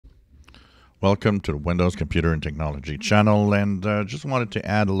Welcome to the Windows Computer and Technology channel, and just wanted to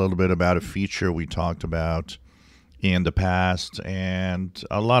add a little bit about a feature we talked about in the past, and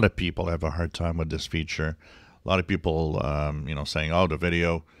a lot of people have a hard time with this feature. A lot of people, saying, "Oh, the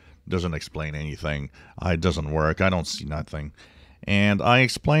video doesn't explain anything. It doesn't work. I don't see nothing." And I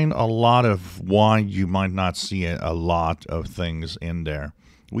explained a lot of why you might not see a lot of things in there.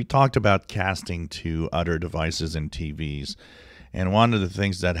 We talked about casting to other devices and TVs. And one of the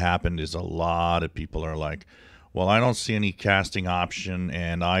things that happened is a lot of people are like, well, I don't see any casting option,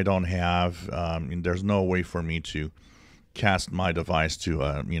 and I don't have, there's no way for me to cast my device to,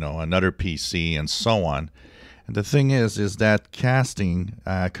 another PC and so on. And the thing is that casting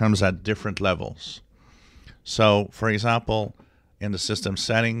comes at different levels. So, for example, in the system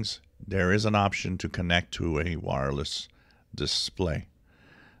settings, there is an option to connect to a wireless display.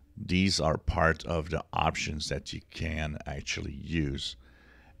 These are part of the options that you can actually use.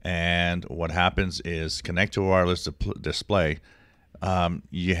 And what happens is connect to a wireless display.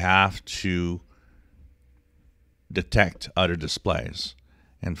 You have to detect other displays.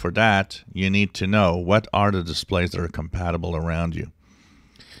 And for that, you need to know what are the displays that are compatible around you.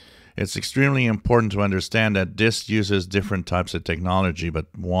 It's extremely important to understand that this uses different types of technology, but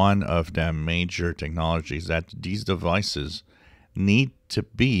one of the major technologies that these devices need to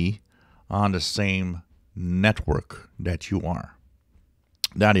be on the same network that you are.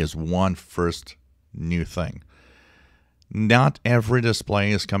 That is one first new thing. Not every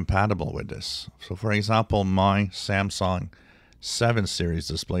display is compatible with this. So for example, my Samsung 7 series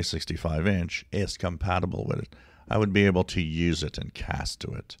display 65-inch is compatible with it. I would be able to use it and cast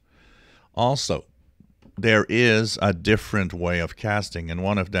to it. Also, there is a different way of casting, and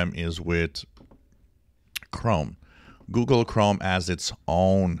one of them is with Chrome. Google Chrome has its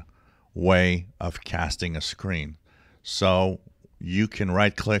own way of casting a screen. So you can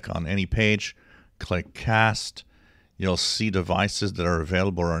right-click on any page, click Cast. You'll see devices that are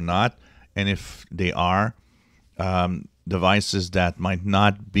available or not. And if they are devices that might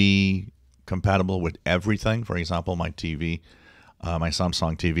not be compatible with everything, for example, my TV, my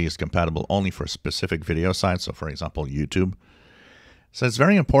Samsung TV is compatible only for specific video sites. So, for example, YouTube. So it's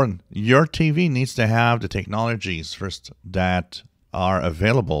very important. Your TV needs to have the technologies first that are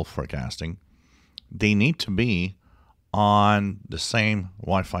available for casting. They need to be on the same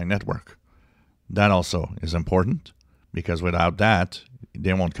Wi-Fi network. That also is important because without that,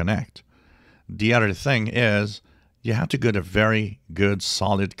 they won't connect. The other thing is you have to get a very good,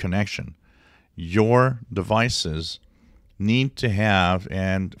 solid connection. Your devices need to have,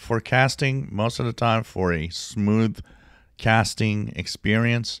 and for casting, most of the time for a smooth casting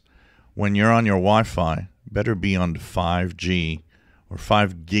experience, when you're on your Wi-Fi, better be on the 5G or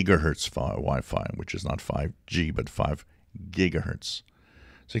 5 gigahertz Wi-Fi, which is not 5G, but 5 gigahertz.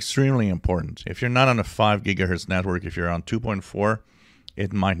 It's extremely important. If you're not on a 5 gigahertz network, if you're on 2.4,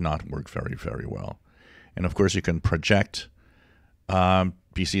 it might not work very, very well. And of course, you can project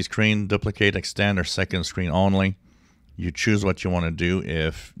PC screen, duplicate, extend, or second screen only. You choose what you want to do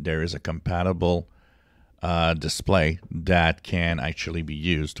if there is a compatible display that can actually be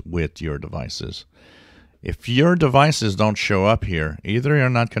used with your devices. If your devices don't show up here, either you're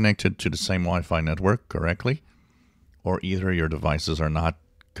not connected to the same Wi-Fi network correctly, or either your devices are not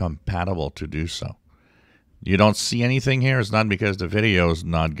compatible to do so. You don't see anything here, it's not because the video is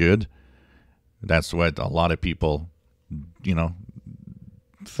not good. That's what a lot of people,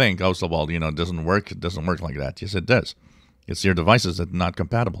 think. Oh, so, well, it doesn't work. It doesn't work like that. Yes, it does. It's your devices that are not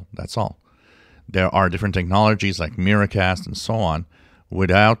compatible. That's all. There are different technologies like Miracast and so on.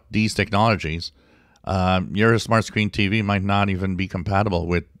 Without these technologies, your smart screen TV might not even be compatible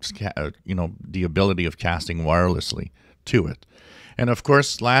with, the ability of casting wirelessly to it. And of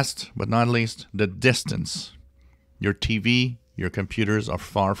course, last but not least, the distance. Your TV, your computers are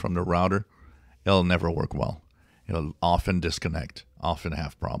far from the router. It'll never work well. It'll often disconnect, often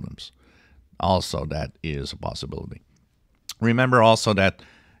have problems. Also, that is a possibility. Remember also that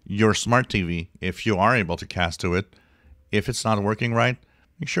your smart TV, if you are able to cast to it, if it's not working right,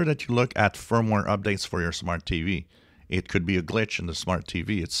 make sure that you look at firmware updates for your smart TV. It could be a glitch in the smart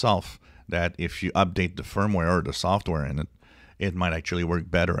TV itself that if you update the firmware or the software in it, it might actually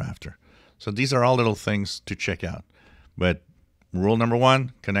work better after. So these are all little things to check out. But rule number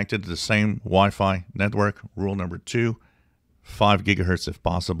 1, connected to the same Wi-Fi network. Rule number 2, 5 gigahertz if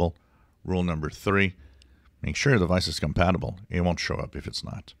possible. Rule number 3, make sure your device is compatible. It won't show up if it's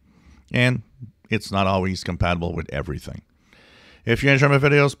not. And it's not always compatible with everything. If you enjoy my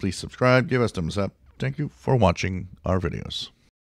videos, please subscribe, give us a thumbs up. Thank you for watching our videos.